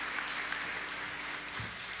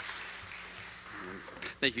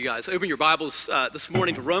Thank you, guys. Open your Bibles this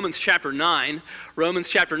morning to Romans chapter 9. Romans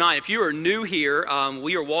chapter 9. If you are new here,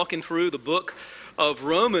 we are walking through the book of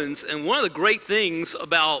Romans, and one of the great things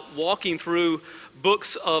about walking through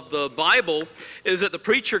books of the Bible is that the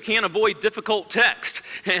preacher can't avoid difficult text.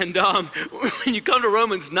 And when you come to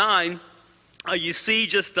Romans 9, you see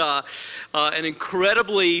just an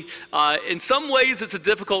incredibly, in some ways it's a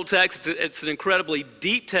difficult text, it's an incredibly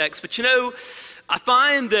deep text, but you know, I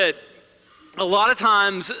find that a lot of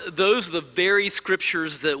times those are the very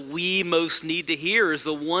scriptures that we most need to hear, is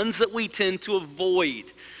the ones that we tend to avoid.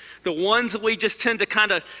 The ones that we just tend to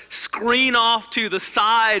kind of screen off to the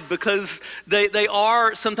side because they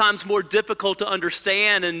are sometimes more difficult to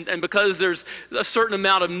understand and because there's a certain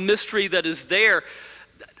amount of mystery that is there.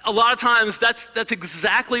 A lot of times that's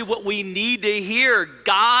exactly what we need to hear.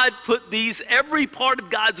 God put every part of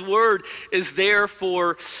God's word is there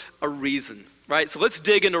for a reason. Right, so let's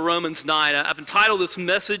dig into Romans 9. I've entitled this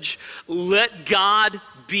message, Let God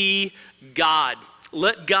Be God.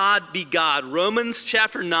 Let God be God. Romans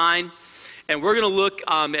chapter 9, and we're going to look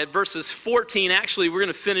at verses 14. Actually, we're going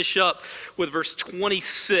to finish up with verse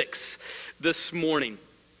 26 this morning.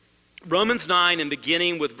 Romans 9, and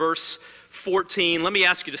beginning with verse 14. Let me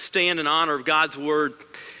ask you to stand in honor of God's word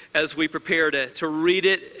as we prepare to read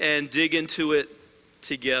it and dig into it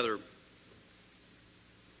together.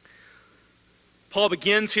 Paul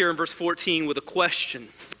begins here in verse 14 with a question.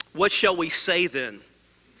 What shall we say then?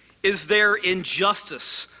 Is there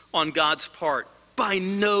injustice on God's part? By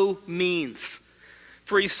no means.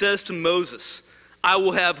 For he says to Moses, I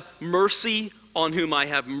will have mercy on whom I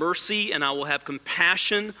have mercy, and I will have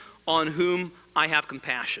compassion on whom I have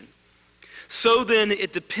compassion. So then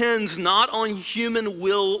it depends not on human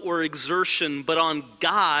will or exertion, but on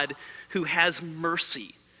God who has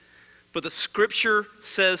mercy. For the scripture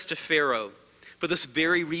says to Pharaoh, for this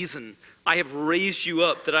very reason, I have raised you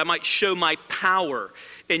up that I might show my power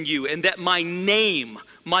in you and that my name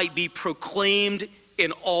might be proclaimed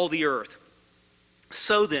in all the earth.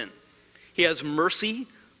 So then, he has mercy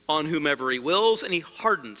on whomever he wills and he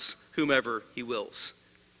hardens whomever he wills.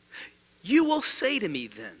 You will say to me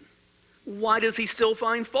then, why does he still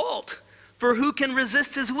find fault? For who can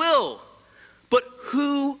resist his will? But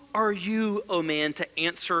who are you, O man, to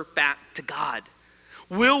answer back to God?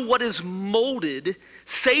 Will what is molded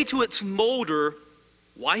say to its molder,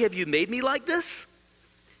 why have you made me like this?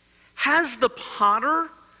 Has the potter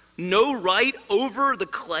no right over the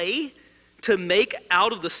clay to make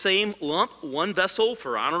out of the same lump one vessel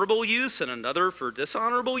for honorable use and another for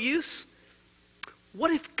dishonorable use?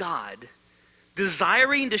 What if God,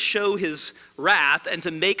 desiring to show his wrath and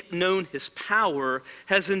to make known his power,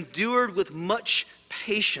 has endured with much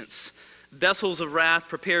patience vessels of wrath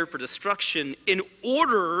prepared for destruction, in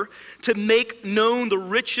order to make known the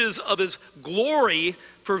riches of his glory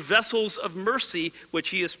for vessels of mercy, which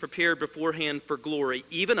he has prepared beforehand for glory,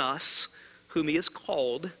 even us, whom he has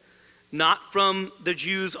called, not from the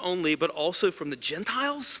Jews only, but also from the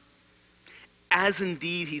Gentiles? As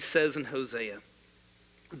indeed he says in Hosea,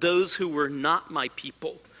 those who were not my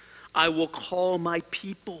people, I will call my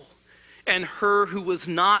people, and her who was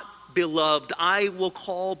not beloved, I will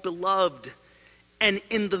call beloved. And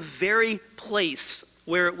in the very place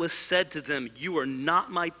where it was said to them, you are not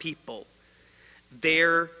my people,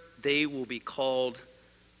 there they will be called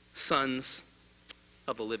sons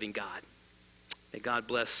of the living God. May God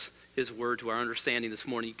bless his word to our understanding this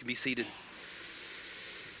morning. You can be seated.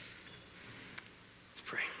 Let's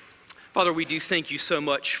pray. Father, we do thank you so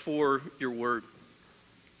much for your word.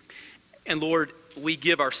 And Lord, we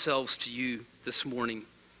give ourselves to you this morning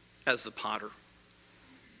as the potter.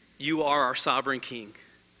 You are our sovereign king.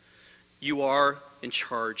 You are in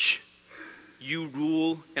charge. You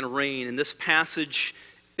rule and reign. And this passage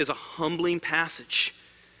is a humbling passage.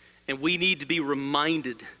 And we need to be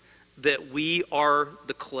reminded that we are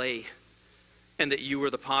the clay and that you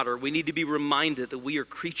are the potter. We need to be reminded that we are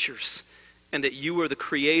creatures and that you are the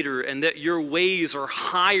creator and that your ways are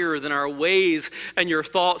higher than our ways and your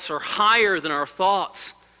thoughts are higher than our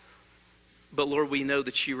thoughts. But Lord, we know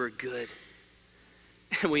that you are good,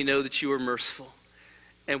 and we know that you are merciful,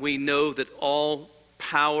 and we know that all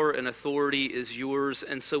power and authority is yours,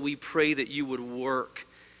 and so we pray that you would work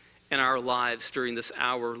in our lives during this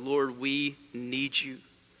hour. Lord, we need you.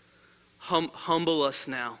 Humble us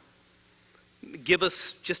now. Give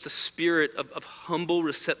us just a spirit of humble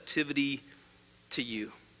receptivity to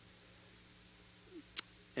you.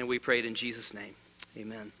 And we pray it in Jesus' name.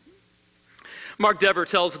 Amen. Mark Dever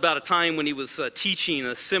tells about a time when he was teaching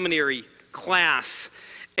a seminary class,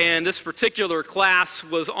 and this particular class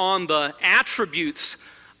was on the attributes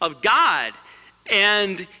of God.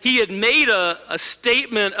 And he had made a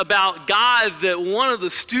statement about God that one of the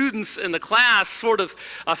students in the class sort of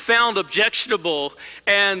found objectionable.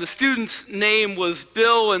 And the student's name was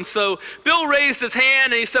Bill. And so Bill raised his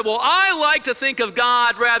hand and he said, well, I like to think of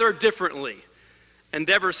God rather differently. And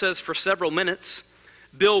Deborah says for several minutes,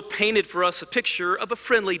 Bill painted for us a picture of a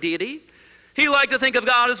friendly deity. He liked to think of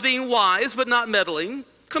God as being wise but not meddling,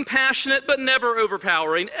 compassionate but never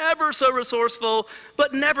overpowering, ever so resourceful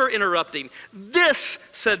but never interrupting. This,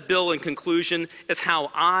 said Bill in conclusion, is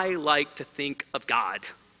how I like to think of God.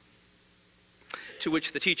 To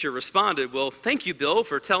which the teacher responded, well, thank you, Bill,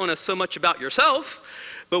 for telling us so much about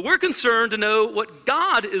yourself, but we're concerned to know what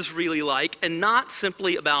God is really like and not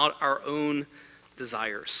simply about our own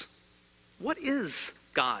desires. What is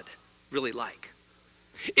God really like?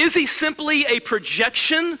 Is he simply a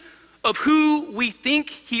projection of who we think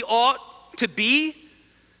he ought to be?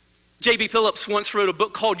 J.B. Phillips once wrote a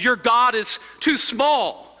book called Your God is Too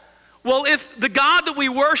Small. Well, if the God that we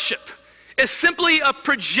worship is simply a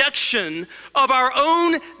projection of our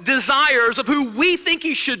own desires of who we think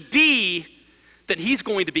he should be, then he's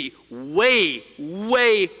going to be way,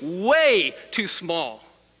 way, way too small.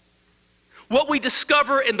 What we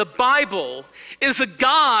discover in the Bible is a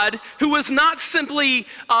God who is not simply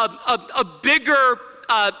a bigger,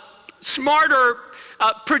 smarter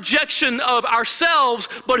projection of ourselves,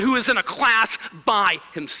 but who is in a class by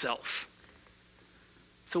himself.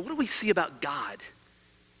 So what do we see about God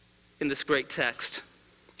in this great text?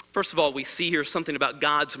 First of all, we see here something about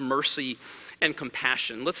God's mercy and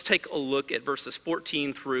compassion. Let's take a look at verses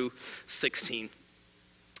 14 through 16.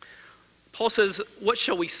 Paul says, what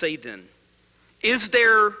shall we say then? Is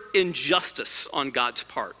there injustice on God's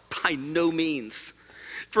part? By no means.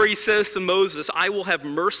 For he says to Moses, I will have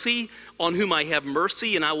mercy on whom I have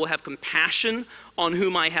mercy, and I will have compassion on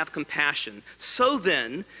whom I have compassion. So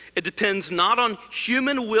then, it depends not on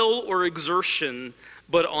human will or exertion,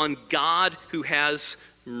 but on God who has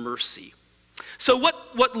mercy. So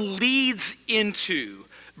what leads into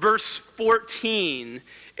verse 14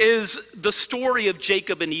 is the story of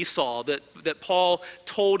Jacob and Esau that Paul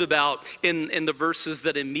told about in the verses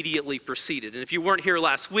that immediately preceded. And if you weren't here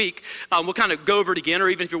last week, we'll kind of go over it again, or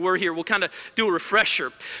even if you were here, we'll kind of do a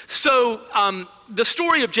refresher. So the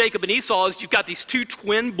story of Jacob and Esau is you've got these two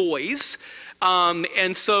twin boys,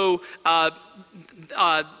 and so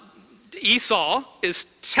Esau is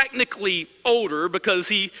technically older because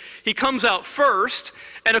he comes out first,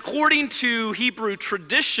 and according to Hebrew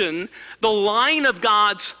tradition, the line of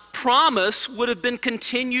God's promise would have been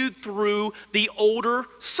continued through the older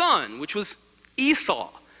son, which was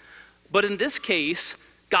Esau. But in this case,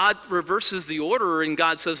 God reverses the order and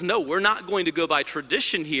God says, no, we're not going to go by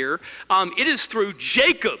tradition here. It is through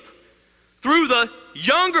Jacob, through the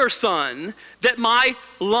younger son, that my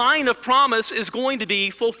line of promise is going to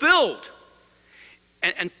be fulfilled.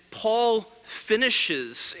 And Paul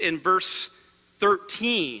finishes in verse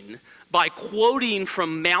 13 by quoting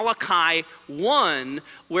from Malachi 1,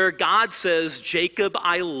 where God says, Jacob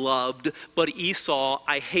I loved, but Esau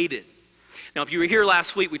I hated. Now, if you were here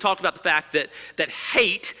last week, we talked about the fact that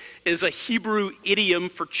hate is a Hebrew idiom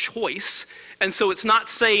for choice. And so it's not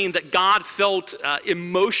saying that God felt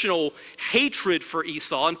emotional hatred for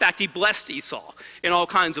Esau. In fact, he blessed Esau in all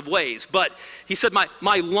kinds of ways. But he said,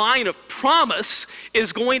 my line of promise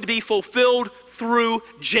is going to be fulfilled through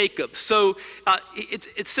Jacob. So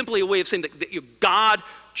it's simply a way of saying that God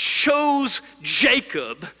chose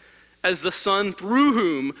Jacob as the son through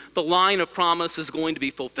whom the line of promise is going to be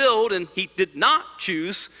fulfilled, and he did not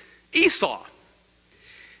choose Esau.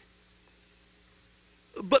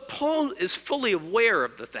 But Paul is fully aware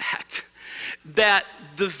of the fact that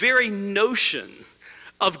the very notion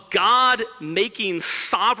of God making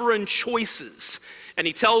sovereign choices, and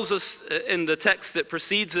he tells us in the text that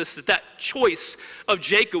precedes this that choice of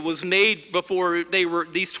Jacob was made before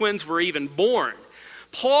these twins were even born.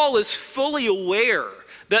 Paul is fully aware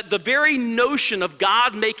that the very notion of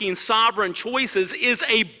God making sovereign choices is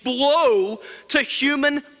a blow to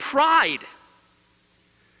human pride.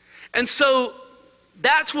 And so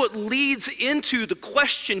that's what leads into the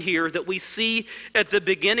question here that we see at the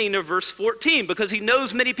beginning of verse 14, because he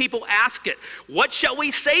knows many people ask it. What shall we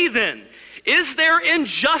say then? Is there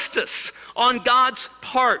injustice on God's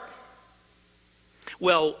part?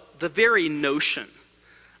 Well, the very notion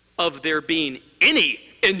of there being any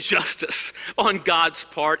injustice on God's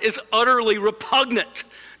part is utterly repugnant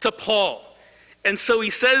to Paul. And so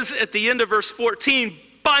he says at the end of verse 14,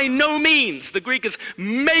 by no means. The Greek is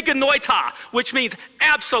meganoita, which means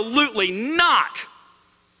absolutely not.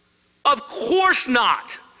 Of course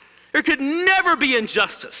not. There could never be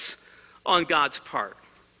injustice on God's part.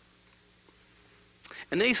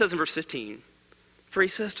 And then he says in verse 15, for he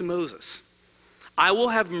says to Moses, I will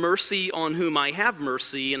have mercy on whom I have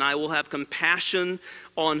mercy, and I will have compassion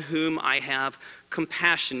on whom I have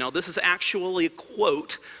compassion. Now, this is actually a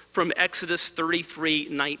quote from Exodus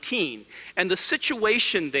 33:19. And the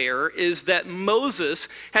situation there is that Moses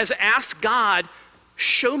has asked God,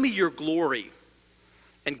 show me your glory.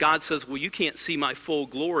 And God says, well, you can't see my full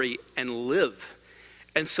glory and live.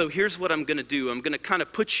 And so here's what I'm going to do. I'm going to kind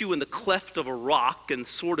of put you in the cleft of a rock and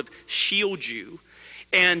sort of shield you.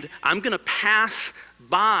 And I'm going to pass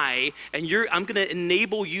by, and I'm going to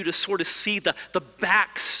enable you to sort of see the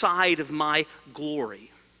backside of my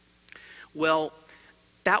glory. Well,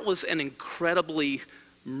 that was an incredibly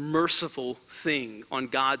merciful thing on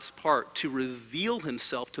God's part to reveal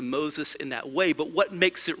himself to Moses in that way. But what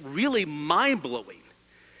makes it really mind-blowing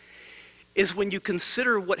is when you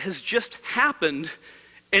consider what has just happened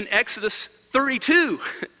in Exodus 32.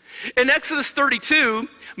 In Exodus 32,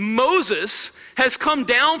 Moses has come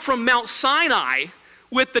down from Mount Sinai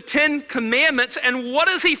with the 10 Commandments, and what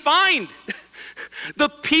does he find? The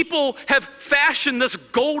people have fashioned this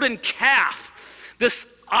golden calf, this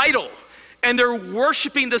idol, and they're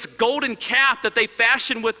worshiping this golden calf that they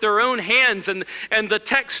fashioned with their own hands. And the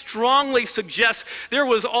text strongly suggests there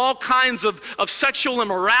was all kinds of sexual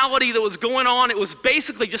immorality that was going on. It was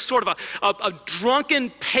basically just sort of a drunken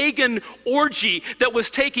pagan orgy that was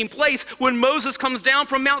taking place when Moses comes down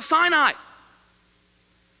from Mount Sinai.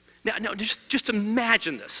 Now, just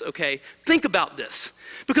imagine this, okay? Think about this.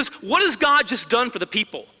 Because what has God just done for the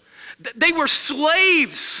people? They were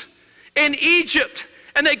slaves in Egypt.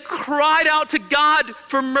 And they cried out to God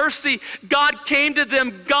for mercy. God came to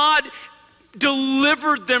them. God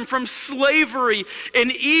delivered them from slavery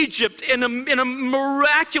in Egypt in a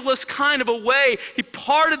miraculous kind of a way. He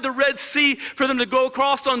parted the Red Sea for them to go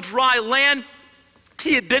across on dry land.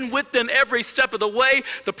 He had been with them every step of the way.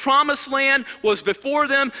 The promised land was before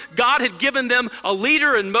them. God had given them a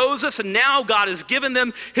leader in Moses, and now God has given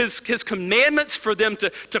them his commandments for them to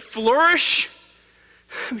flourish.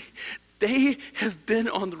 I mean, they have been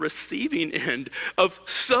on the receiving end of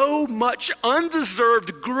so much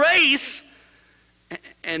undeserved grace.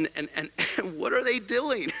 And what are they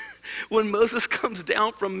doing when Moses comes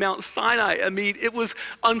down from Mount Sinai? I mean, it was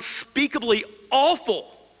unspeakably awful.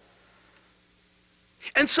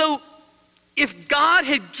 And so if God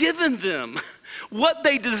had given them what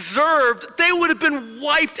they deserved, they would have been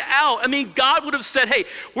wiped out. I mean, God would have said, hey,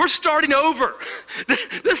 we're starting over.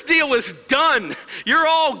 This deal is done. You're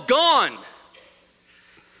all gone.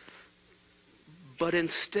 But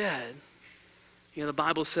instead, the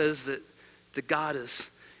Bible says that God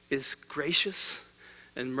is gracious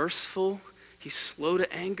and merciful. He's slow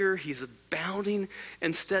to anger. He's abounding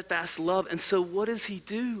in steadfast love. And so what does he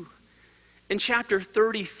do? In chapter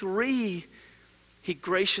 33, he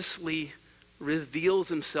graciously reveals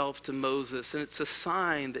himself to Moses, and it's a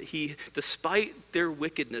sign that he, despite their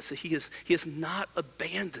wickedness, that he has not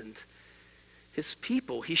abandoned his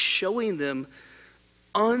people. He's showing them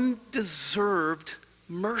undeserved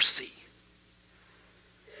mercy.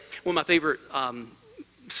 One of my favorite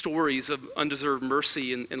stories of undeserved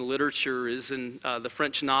mercy in literature is in the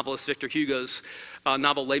French novelist Victor Hugo's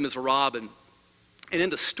novel Les Miserables. And in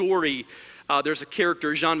the story, there's a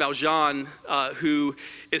character, Jean Valjean, who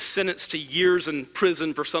is sentenced to years in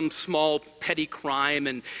prison for some small petty crime.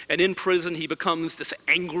 And in prison, he becomes this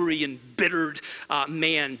angry and embittered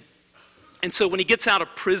man. And so when he gets out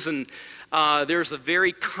of prison, there's a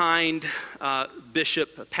very kind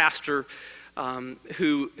bishop, a pastor,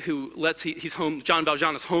 who he's home. Jean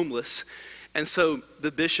Valjean is homeless. And so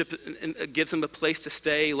the bishop gives him a place to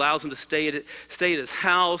stay, allows him to stay at his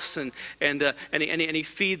house, and he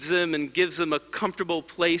feeds him and gives him a comfortable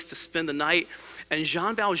place to spend the night. And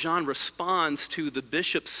Jean Valjean responds to the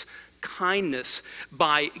bishop's kindness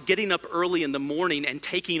by getting up early in the morning and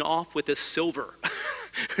taking off with his silver.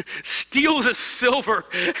 Steals his silver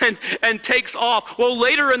and takes off. Well,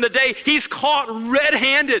 later in the day, he's caught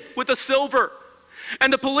red-handed with the silver.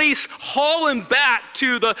 And the police haul him back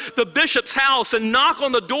to the bishop's house and knock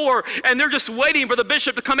on the door, and they're just waiting for the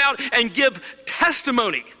bishop to come out and give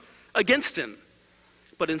testimony against him.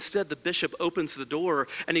 But instead, the bishop opens the door,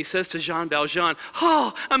 and he says to Jean Valjean,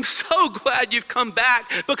 oh, I'm so glad you've come back,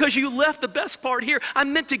 because you left the best part here. I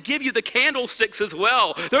meant to give you the candlesticks as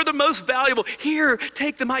well. They're the most valuable. Here,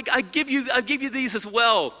 take them. I give you these as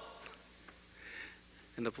well.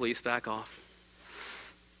 And the police back off.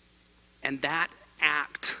 And that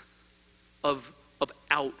act of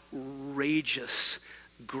outrageous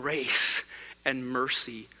grace and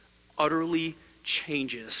mercy utterly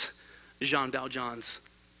changes Jean Valjean's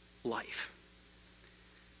life.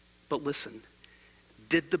 But listen,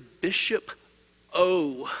 did the bishop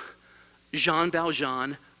owe Jean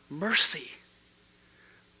Valjean mercy?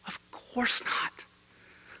 Of course not.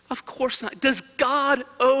 Of course not. Does God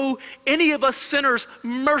owe any of us sinners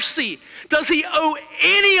mercy? Does he owe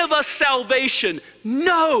any of us salvation?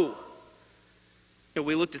 No.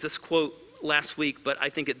 We looked at this quote last week, but I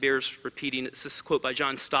think it bears repeating. It's this quote by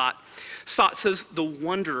John Stott. Stott says, "The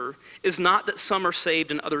wonder is not that some are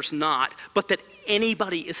saved and others not, but that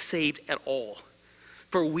anybody is saved at all.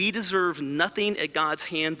 For we deserve nothing at God's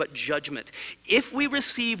hand but judgment. If we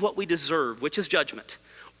receive what we deserve, which is judgment,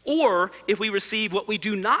 or if we receive what we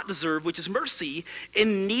do not deserve, which is mercy,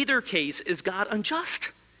 in neither case is God unjust.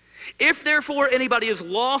 If therefore anybody is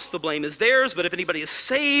lost, the blame is theirs, but if anybody is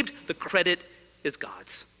saved, the credit is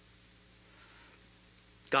God's."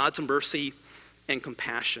 God's mercy and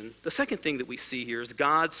compassion. The second thing that we see here is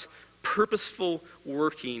God's purposeful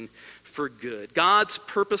working for good. God's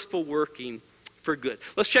purposeful working for good.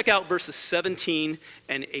 Let's check out verses 17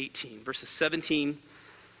 and 18. Verses 17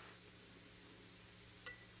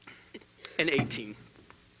 and 18.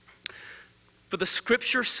 "For the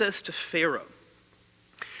scripture says to Pharaoh,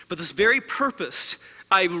 for this very purpose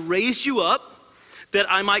I raised you up, that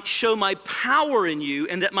I might show my power in you,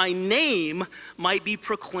 and that my name might be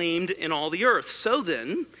proclaimed in all the earth. So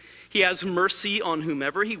then, he has mercy on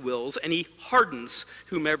whomever he wills, and he hardens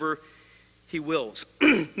whomever he wills."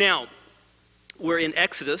 Now, we're in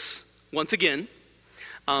Exodus once again.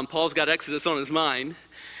 Paul's got Exodus on his mind.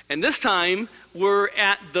 And this time, we're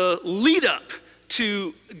at the lead up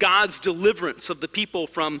to God's deliverance of the people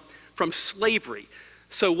from slavery.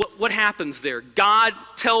 So what happens there? God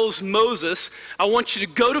tells Moses, "I want you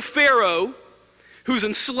to go to Pharaoh, who's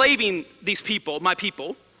enslaving these people, my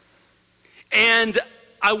people, and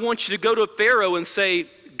I want you to go to Pharaoh and say,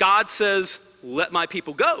 God says, let my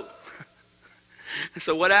people go."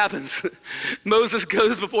 So what happens? Moses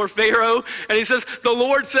goes before Pharaoh and he says, "The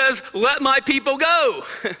Lord says, let my people go."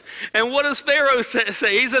 And what does Pharaoh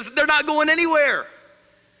say? He says, "They're not going anywhere."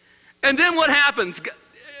 And then what happens?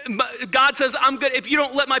 God says, if you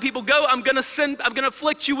don't let my people go, I'm going to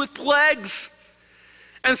afflict you with plagues.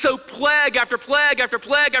 And so plague after plague after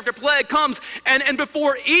plague after plague comes. And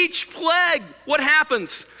before each plague, what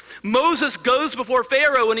happens? Moses goes before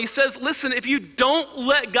Pharaoh and he says, "Listen, if you don't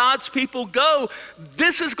let God's people go,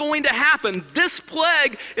 this is going to happen. This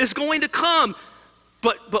plague is going to come."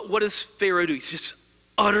 But what does Pharaoh do? He's just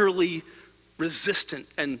utterly resistant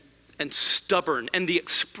and stubborn. And the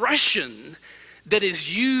expression that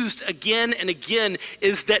is used again and again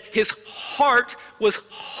is that his heart was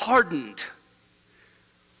hardened.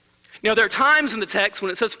 Now, there are times in the text when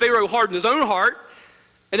it says Pharaoh hardened his own heart,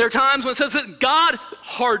 and there are times when it says that God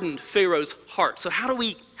hardened Pharaoh's heart. So how do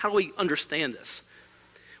we understand this?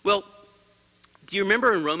 Well, do you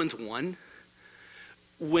remember in Romans 1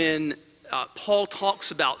 when Paul talks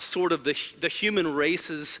about sort of the human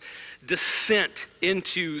race's descent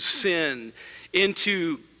into sin,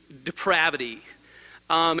 into depravity?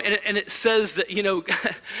 And it says that,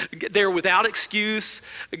 they're without excuse.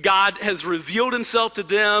 God has revealed himself to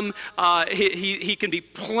them. He can be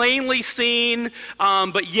plainly seen,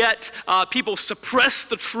 but yet people suppress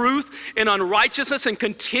the truth in unrighteousness and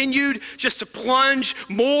continued just to plunge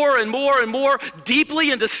more and more and more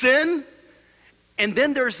deeply into sin. And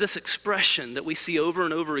then there's this expression that we see over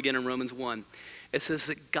and over again in Romans 1. It says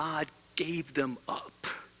that God gave them up.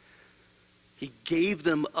 He gave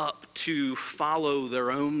them up to follow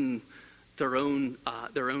their own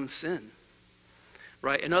sin,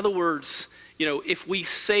 right? In other words, if we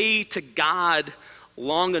say to God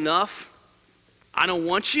long enough, "I don't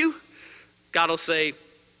want you," God will say,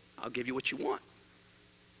 "I'll give you what you want.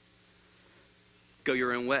 Go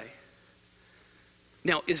your own way."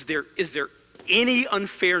 Now, is there any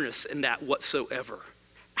unfairness in that whatsoever?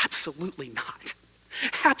 Absolutely not.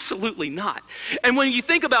 Absolutely not. And when you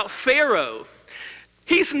think about Pharaoh,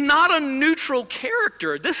 he's not a neutral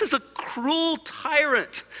character. This is a cruel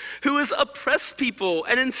tyrant who has oppressed people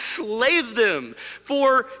and enslaved them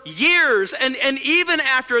for years. And even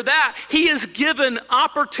after that, he is given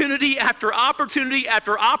opportunity after opportunity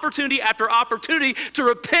after opportunity after opportunity to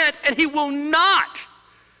repent, and he will not.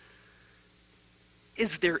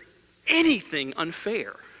 Is there anything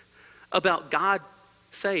unfair about God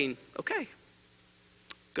saying, "Okay,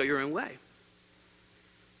 go your own way"?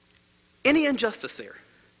 Any injustice there?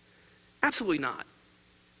 Absolutely not.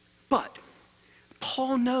 But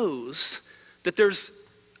Paul knows that there's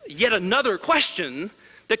yet another question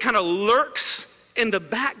that kind of lurks in the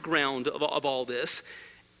background of all this,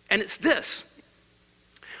 and it's this.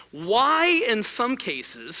 Why in some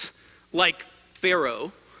cases, like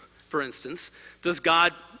Pharaoh, for instance, does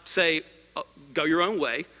God say, go your own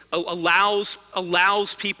way,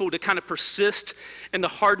 allows people to kind of persist in the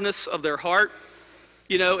hardness of their heart,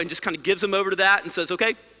 and just kind of gives them over to that and says,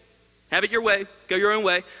 okay, have it your way, go your own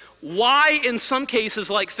way. Why in some cases,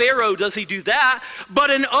 like Pharaoh, does he do that? But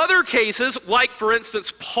in other cases, like for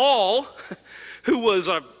instance, Paul, who was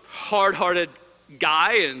a hard-hearted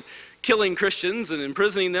guy and killing Christians and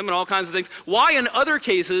imprisoning them and all kinds of things. Why in other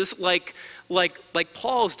cases, like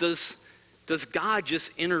Paul's, does God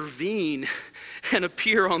just intervene and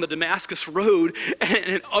appear on the Damascus road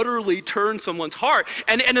and utterly turn someone's heart?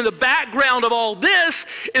 And in the background of all this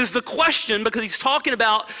is the question, because he's talking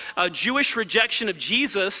about Jewish rejection of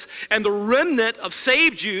Jesus and the remnant of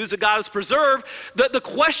saved Jews that God has preserved. The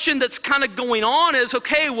question that's kind of going on is,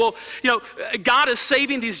 okay, well, God is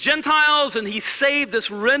saving these Gentiles and he saved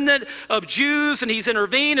this remnant of Jews and he's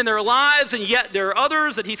intervened in their lives, and yet there are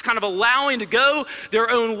others that he's kind of allowing to go their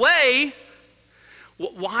own way.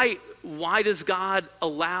 Why does God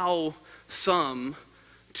allow some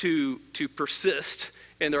to persist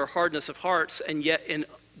in their hardness of hearts, and yet in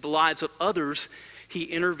the lives of others, he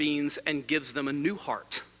intervenes and gives them a new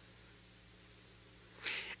heart?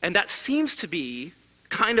 And that seems to be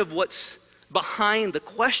kind of what's behind the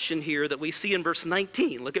question here that we see in verse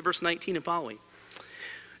 19. Look at verse 19 and following.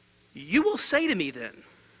 You will say to me then,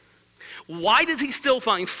 why does he still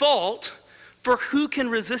find fault? For who can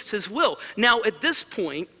resist his will? Now, at this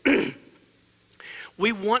point,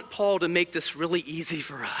 we want Paul to make this really easy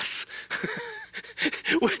for us.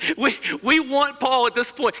 we want Paul at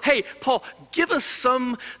this point, hey, Paul, give us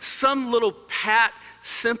some little pat,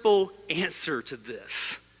 simple answer to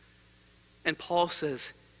this. And Paul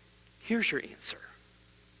says, here's your answer.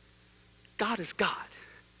 God is God,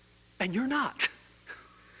 and you're not.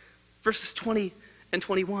 Verses 20 and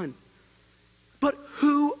 21. But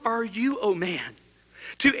who are you, O man,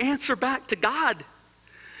 to answer back to God?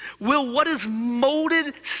 Will what is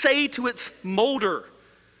molded say to its molder,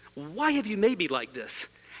 why have you made me like this?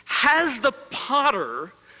 Has the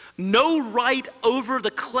potter no right over the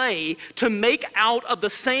clay to make out of the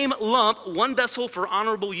same lump one vessel for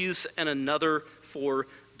honorable use and another for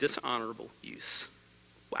dishonorable use?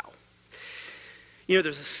 Wow. There's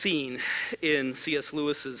a scene in C.S.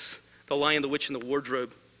 Lewis's The Lion, the Witch, and the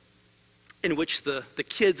Wardrobe, in which the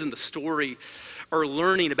kids in the story are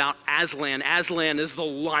learning about Aslan. Aslan is the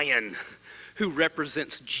lion who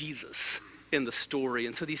represents Jesus in the story.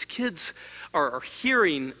 And so these kids are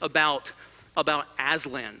hearing about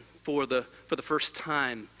Aslan for the first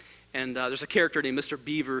time. And there's a character named Mr.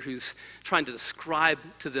 Beaver who's trying to describe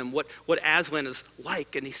to them what Aslan is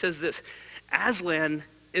like. And he says this, Aslan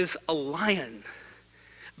is a lion,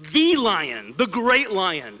 the great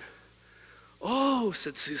lion. Oh,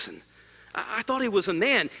 said Susan, I thought he was a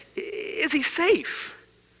man. Is he safe?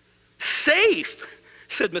 Safe,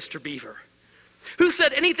 said Mr. Beaver. Who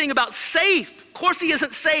said anything about safe? Of course he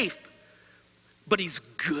isn't safe. But he's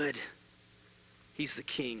good. He's the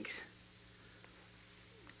king.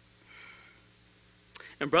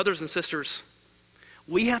 And brothers and sisters,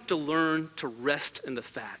 we have to learn to rest in the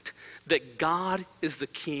fact that God is the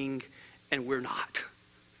king and we're not.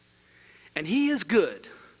 And he is good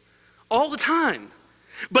all the time.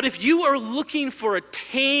 But if you are looking for a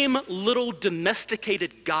tame, little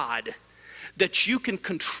domesticated God that you can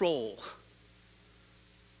control,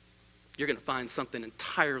 you're going to find something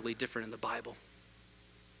entirely different in the Bible.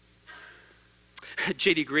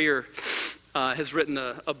 J.D. Greear has written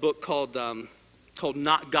a book called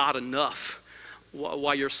Not God Enough,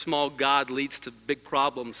 Why Your Small God Leads to Big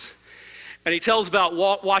Problems. And he tells about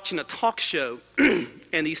watching a talk show,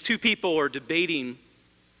 and these two people are debating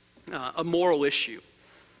a moral issue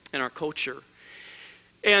in our culture.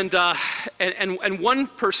 And one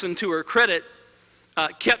person, to her credit,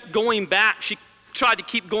 kept going back. She tried to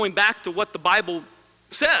keep going back to what the Bible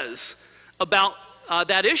says about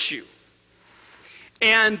that issue.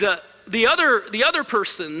 And the other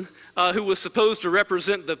person who was supposed to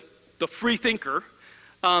represent the free thinker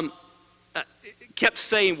kept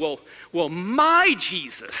saying, well, my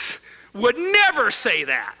Jesus would never say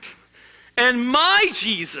that. And my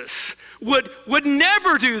Jesus would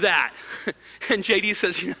never do that. And JD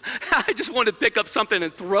says, I just want to pick up something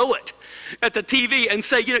and throw it at the TV and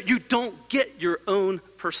say, you don't get your own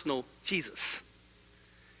personal Jesus.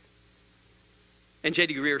 And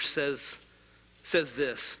J.D. Greear says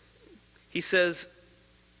this. He says,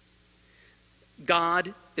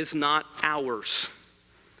 God is not ours.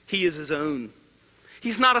 He is his own.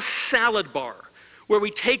 He's not a salad bar where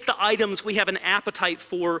we take the items we have an appetite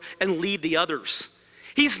for and leave the others.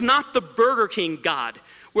 He's not the Burger King God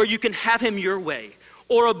where you can have him your way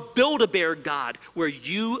or a Build-A-Bear God where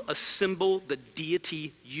you assemble the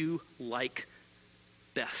deity you like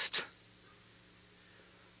best.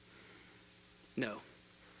 No.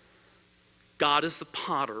 God is the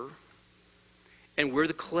potter, and we're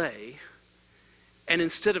the clay. And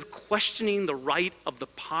instead of questioning the right of the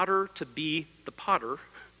potter to be the potter,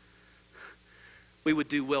 we would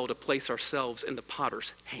do well to place ourselves in the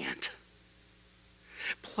potter's hand.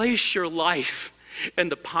 Place your life in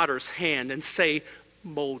the potter's hand and say,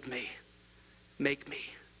 mold me, make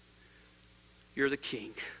me. You're the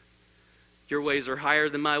king. Your ways are higher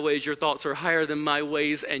than my ways. Your thoughts are higher than my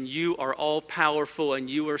ways. And you are all powerful, and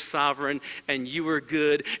you are sovereign, and you are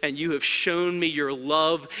good, and you have shown me your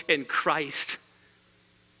love in Christ.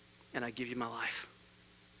 And I give you my life.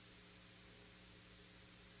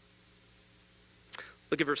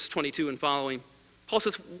 Look at verse 22 and following. Paul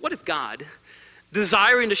says, what if God,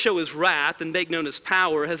 desiring to show his wrath and make known his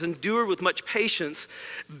power, has endured with much patience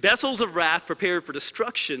vessels of wrath prepared for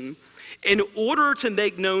destruction, in order to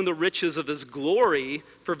make known the riches of his glory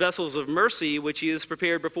for vessels of mercy, which he has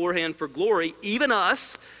prepared beforehand for glory, even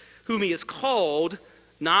us, whom he has called,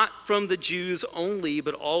 not from the Jews only,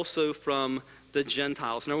 but also from the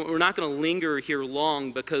Gentiles. Now, we're not going to linger here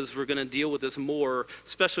long because we're going to deal with this more,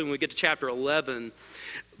 especially when we get to chapter 11.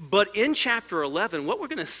 But in chapter 11, what we're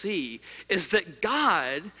going to see is that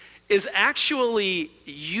God is actually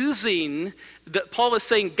using, that Paul is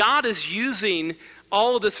saying God is using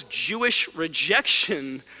all of this Jewish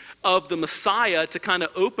rejection of the Messiah to kind of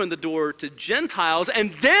open the door to Gentiles.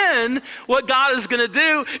 And then what God is going to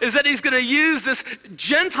do is that he's going to use this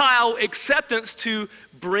Gentile acceptance to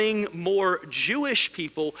bring more Jewish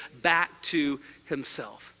people back to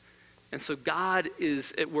himself. And so God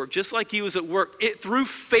is at work, just like he was at work through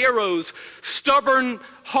Pharaoh's stubborn,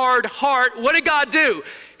 hard heart. What did God do?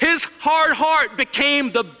 His hard heart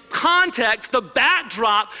became the context, the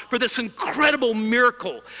backdrop for this incredible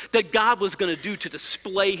miracle that God was going to do to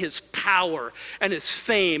display his power and his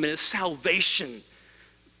fame and his salvation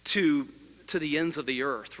to the ends of the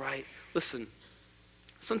earth, right? Listen,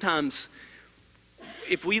 sometimes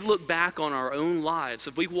if we look back on our own lives,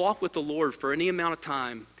 if we walk with the Lord for any amount of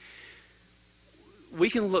time, we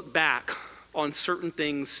can look back on certain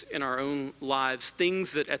things in our own lives,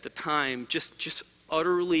 things that at the time just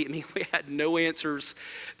utterly, we had no answers.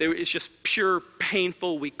 It's just pure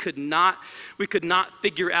painful. We could not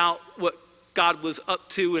figure out what God was up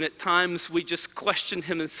to, and at times we just questioned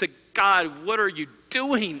him and said, God, what are you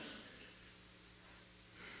doing?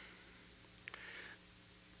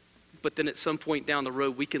 But then at some point down the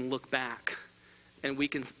road, we can look back and we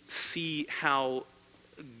can see how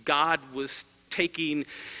God was taking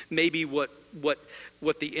maybe what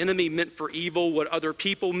the enemy meant for evil, what other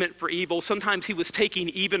people meant for evil. Sometimes he was taking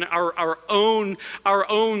even our own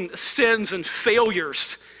sins and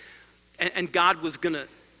failures, and God was going to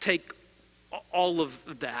take all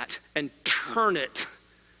of that and turn it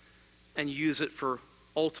and use it for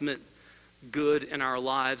ultimate good in our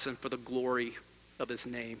lives and for the glory of his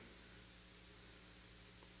name.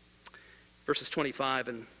 Verses 25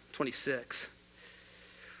 and 26.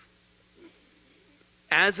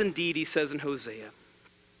 As indeed he says in Hosea,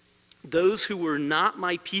 those who were not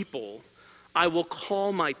my people, I will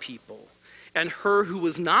call my people, and her who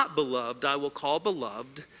was not beloved, I will call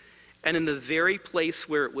beloved, and in the very place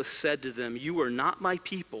where it was said to them, you are not my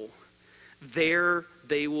people, there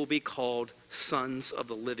they will be called sons of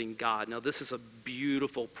the living God. Now this is a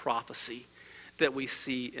beautiful prophecy that we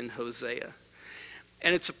see in Hosea.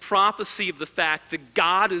 And it's a prophecy of the fact that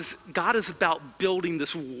God is about building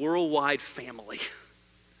this worldwide family.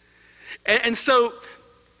 And so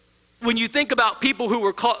when you think about people who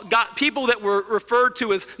were people that were referred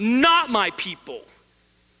to as not my people,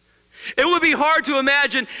 it would be hard to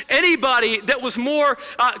imagine anybody that was more,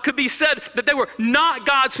 could be said that they were not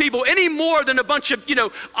God's people any more than a bunch of,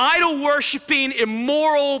 idol-worshiping,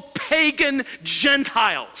 immoral, pagan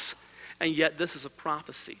Gentiles. And yet this is a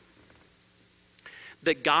prophecy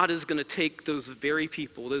that God is going to take those very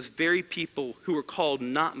people who are called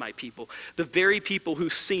not my people, the very people who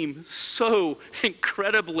seem so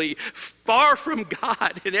incredibly far from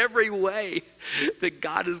God in every way, that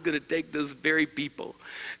God is going to take those very people.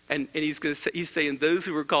 And he's saying those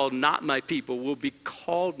who are called not my people will be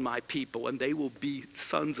called my people, and they will be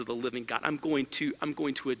sons of the living God. I'm going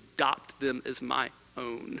to adopt them as my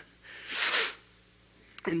own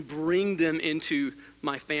and bring them into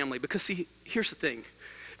my family. Because see, here's the thing.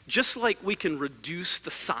 Just like we can reduce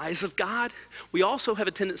the size of God, we also have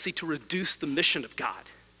a tendency to reduce the mission of God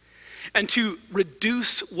and to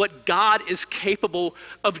reduce what God is capable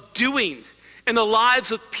of doing in the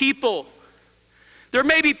lives of people. There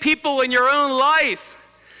may be people in your own life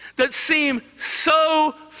that seem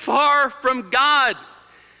so far from God.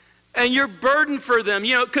 And you're burdened for them.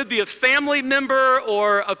 You know, it could be a family member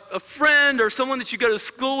or a friend or someone that you go to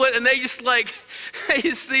school with, and they just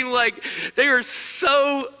seem like they are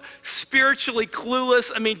so spiritually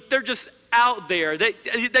clueless. I mean, they're just out there. They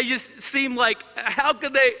just seem like, how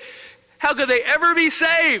could they ever be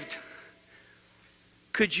saved?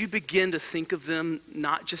 Could you begin to think of them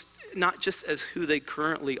not just as who they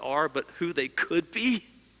currently are, but who they could be?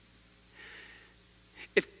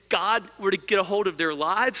 If God were to get a hold of their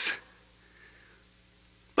lives.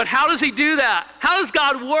 But how does he do that? How does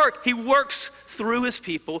God work? He works through his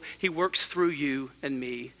people. He works through you and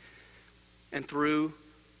me, and through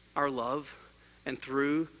our love, and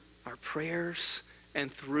through our prayers,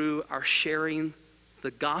 and through our sharing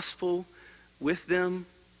the gospel with them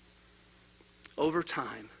over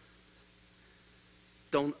time.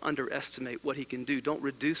 Don't underestimate what he can do. Don't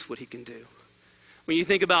reduce what he can do. When you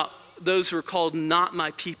think about those who are called not my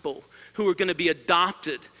people, who are going to be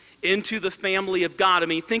adopted into the family of God. I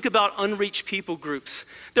mean, think about unreached people groups.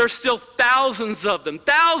 There are still thousands of them,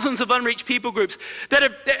 thousands of unreached people groups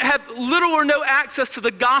that have little or no access to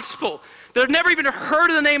the gospel, that have never even heard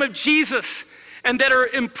of the name of Jesus, and that are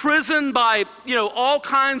imprisoned by, all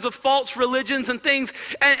kinds of false religions and things.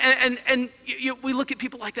 And we look at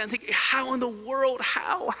people like that and think, how in the world,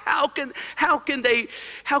 how could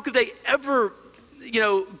they ever,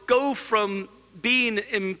 go from being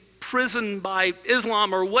imprisoned by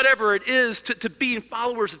Islam or whatever it is to being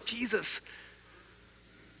followers of Jesus?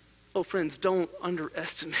 Oh, friends, don't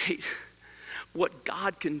underestimate what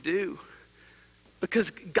God can do.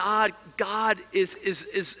 Because God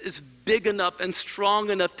is big enough and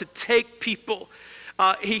strong enough to take people.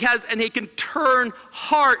 He can turn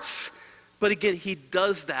hearts. But again, he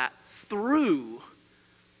does that through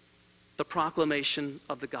the proclamation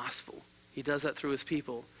of the gospel. He does that through his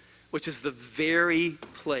people, which is the very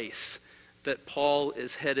place that Paul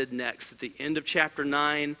is headed next. At the end of chapter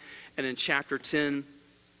 9 and in chapter 10,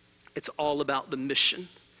 it's all about the mission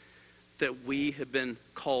that we have been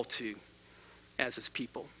called to as his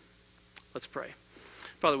people. Let's pray.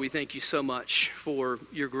 Father, we thank you so much for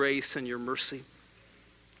your grace and your mercy.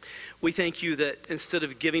 We thank you that instead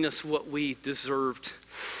of giving us what we deserved,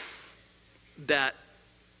 that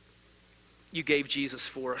you gave Jesus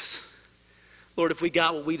for us. Lord, if we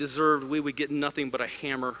got what we deserved, we would get nothing but a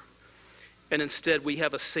hammer. And instead, we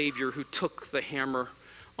have a Savior who took the hammer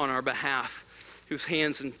on our behalf, whose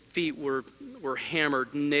hands and feet were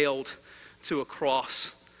hammered, nailed to a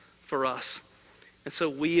cross for us. And so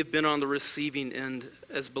we have been on the receiving end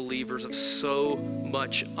as believers of so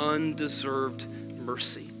much undeserved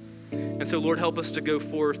mercy. And so, Lord, help us to go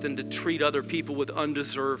forth and to treat other people with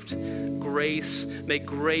undeserved grace. May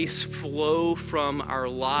grace flow from our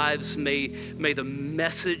lives. May the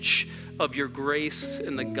message of your grace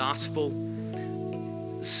and the gospel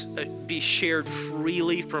be shared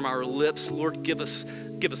freely from our lips. Lord, give us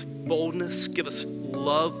boldness, give us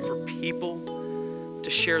love for people to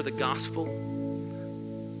share the gospel.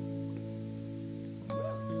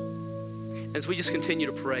 As we just continue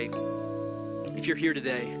to pray, if you're here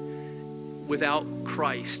today without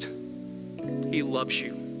Christ, he loves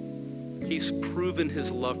you. He's proven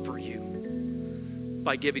his love for you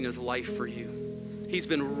by giving his life for you. He's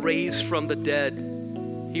been raised from the dead.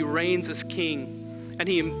 He reigns as king, and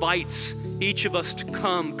he invites each of us to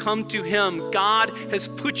come to him. God has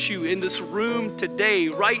put you in this room today,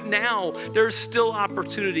 right now. There's still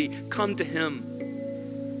opportunity. Come to him.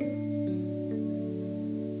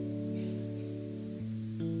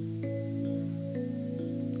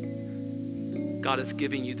 God is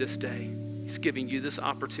giving you this day. He's giving you this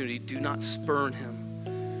opportunity. Do not spurn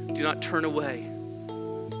him. Do not turn away.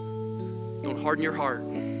 Don't harden your heart.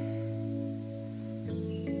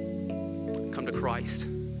 Come to Christ.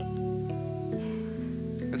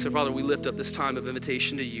 And so, Father, we lift up this time of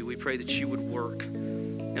invitation to you. We pray that you would work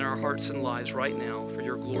in our hearts and lives right now for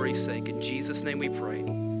your glory's sake. In Jesus' name we pray.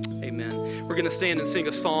 Amen. We're going to stand and sing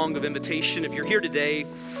a song of invitation. If you're here today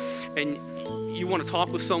and you want to talk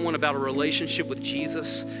with someone about a relationship with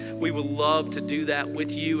Jesus, we would love to do that with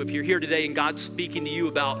you. If you're here today and God's speaking to you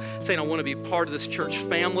about saying, I want to be part of this church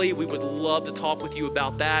family, we would love to talk with you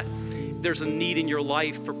about that. If there's a need in your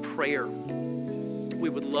life for prayer, we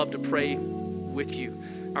would love to pray with you.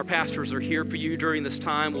 Our pastors are here for you during this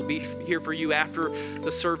time. We'll be here for you after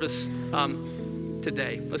the service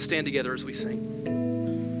today. Let's stand together as we sing.